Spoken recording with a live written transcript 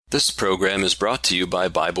This program is brought to you by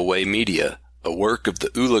Bible Way Media, a work of the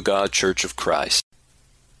Ulaga Church of Christ.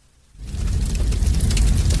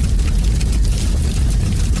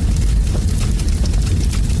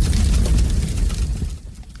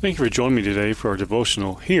 Thank you for joining me today for our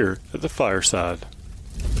devotional here at the Fireside.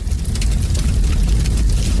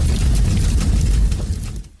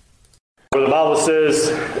 Where the Bible says,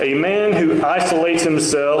 a man who isolates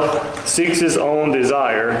himself seeks his own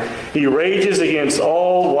desire. He rages against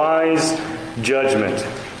all wise judgment.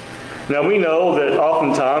 Now we know that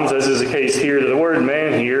oftentimes, as is the case here, that the word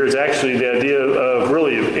man here is actually the idea of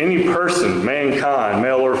any person, mankind,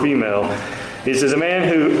 male or female. He says a man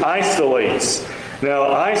who isolates.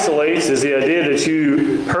 Now isolates is the idea that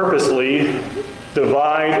you purposely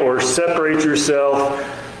divide or separate yourself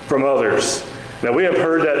from others. Now, we have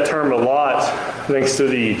heard that term a lot, thanks to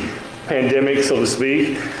the pandemic, so to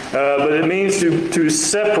speak, but it means to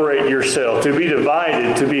separate yourself, to be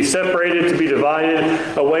divided, to be separated, to be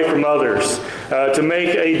divided away from others, to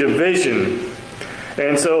make a division.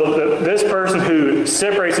 And so this person who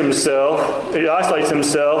separates himself, he isolates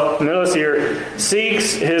himself, notice here,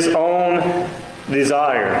 seeks his own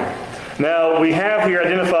desire. Now, we have here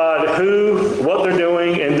identified who, what they're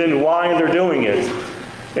doing, and then why they're doing it.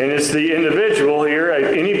 And it's the individual here,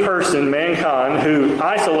 any person, mankind, who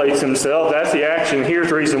isolates himself. That's the action. Here's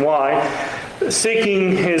the reason why.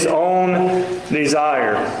 Seeking his own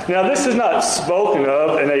desire. Now, this is not spoken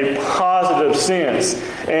of in a positive sense.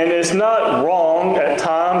 And it's not wrong at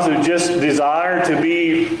times to just desire to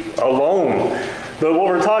be alone. But what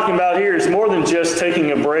we're talking about here is more than just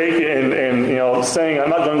taking a break and saying, I'm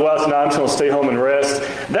not going to go out tonight, I'm just going to stay home and rest.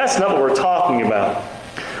 That's not what we're talking about.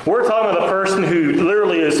 We're talking about a person who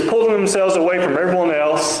literally is pulling themselves away from everyone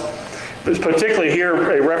else, particularly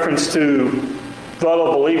here a reference to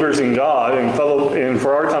fellow believers in God and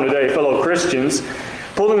for our time today, fellow Christians,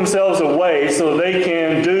 pulling themselves away so that they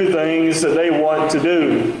can do things that they want to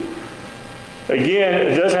do. Again,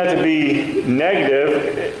 it doesn't have to be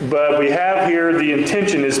negative, but we have here the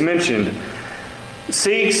intention is mentioned.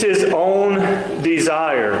 Seeks his own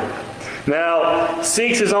desire. Now,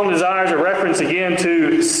 seeks his own desires, a reference again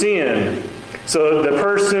to sin. So the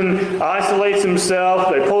person isolates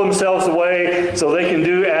himself, they pull themselves away so they can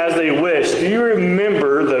do as they wish. Do you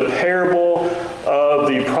remember the parable of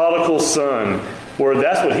the prodigal son, where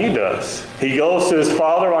that's what he does? He goes to his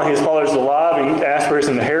father while his father's alive and asks for his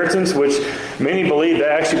inheritance, which many believe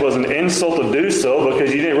that actually was an insult to do so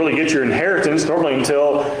because you didn't really get your inheritance normally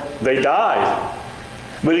until they died.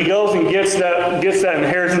 But he goes and gets that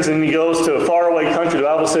inheritance, and he goes to a faraway country. The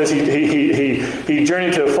Bible says he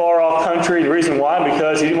journeyed to a far-off country. The reason why?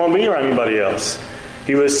 Because he didn't want to be around anybody else.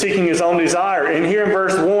 He was seeking his own desire. And here in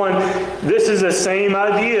verse 1, this is the same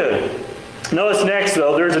idea. Notice next,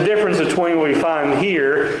 though, there's a difference between what we find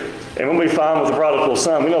here and what we find with the prodigal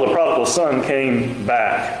son. We know the prodigal son came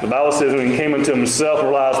back. The Bible says when he came into himself and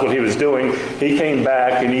realized what he was doing, he came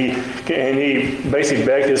back and he basically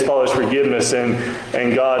begged his father's forgiveness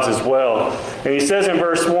and God's as well. And he says in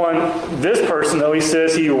verse 1, this person, though, he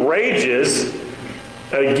says he rages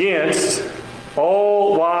against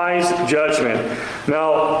all wise judgment.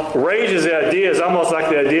 Now, rage is the idea, is almost like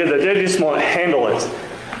the idea that they just won't handle it.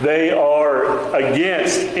 They are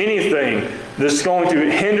against anything that's going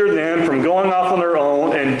to hinder them from going off on their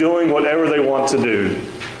own and doing whatever they want to do.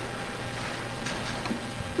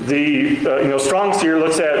 The Strong's here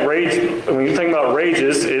looks at rage. When you think about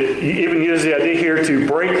rages, it even uses the idea here to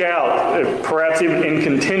break out, perhaps even in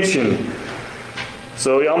contention.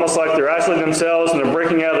 So almost like they're isolating themselves and they're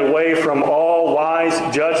breaking out away from all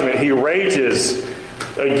wise judgment. He rages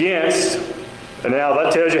against. And now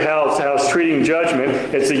that tells you how it's treating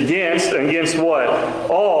judgment. It's against what?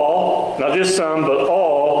 All, not just some, but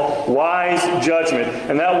all wise judgment.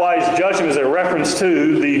 And that wise judgment is a reference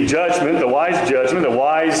to the judgment, the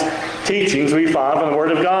wise teachings we find from the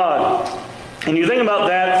Word of God. And you think about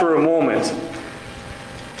that for a moment.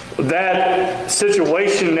 That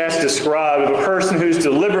situation that's described of a person who's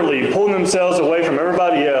deliberately pulling themselves away from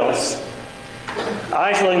everybody else,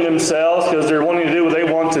 isolating themselves because they're wanting to do what they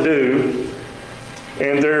want to do,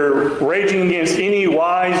 and they're raging against any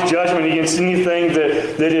wise judgment, against anything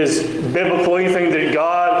that is biblical, anything that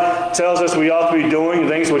God tells us we ought to be doing,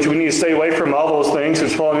 things which we need to stay away from, all those things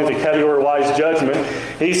which fall into the category of wise judgment.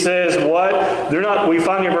 He says what? We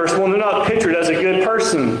find in verse 1, they're not pictured as a good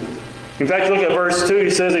person. In fact, look at verse 2. He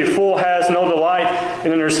says, a fool has no delight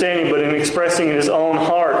in understanding, but in expressing in his own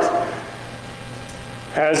heart.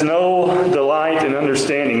 Has no delight in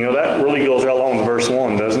understanding. That really goes right along with verse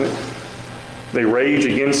 1, doesn't it? They rage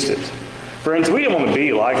against it. Friends, we don't want to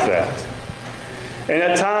be like that. And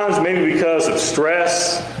at times, maybe because of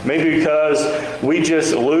stress, maybe because we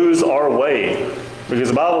just lose our way. Because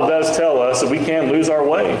the Bible does tell us that we can't lose our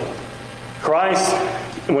way. Christ,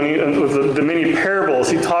 with the many parables,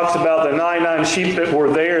 he talks about the 99 sheep that were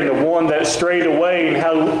there and the one that strayed away, and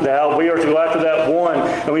how we are to go after that one.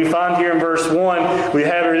 And we find here in verse 1, we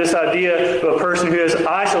have this idea of a person who is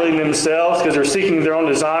isolating themselves because they're seeking their own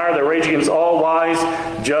desire. They're raging against all wise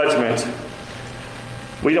judgment.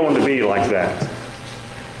 We don't want to be like that.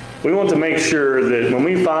 We want to make sure that when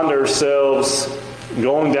we find ourselves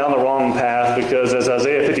going down the wrong path, because as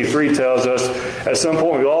Isaiah 53 tells us, at some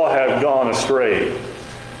point we all have gone astray.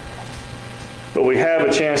 But we have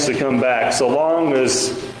a chance to come back. So long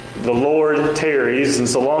as the Lord tarries and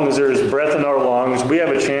so long as there is breath in our lungs, we have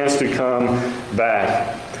a chance to come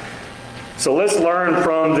back. So let's learn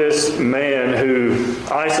from this man who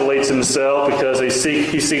isolates himself because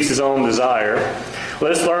he seeks his own desire.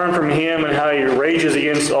 Let's learn from him and how he rages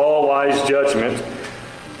against all wise judgment.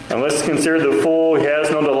 And let's consider the fool who has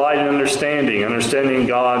no delight in understanding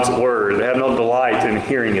God's word. They have no delight in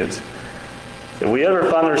hearing it. If we ever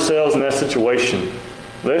find ourselves in that situation,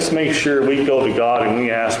 let's make sure we go to God and we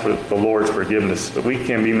ask for the Lord's forgiveness, that we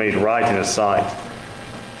can be made right in His sight.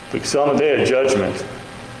 Because on the day of judgment,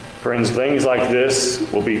 friends, things like this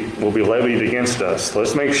will be levied against us.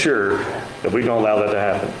 Let's make sure that we don't allow that to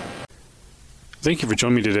happen. Thank you for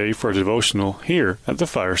joining me today for a devotional here at the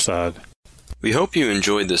Fireside. We hope you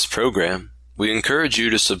enjoyed this program. We encourage you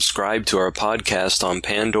to subscribe to our podcast on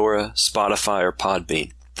Pandora, Spotify, or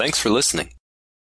Podbean. Thanks for listening.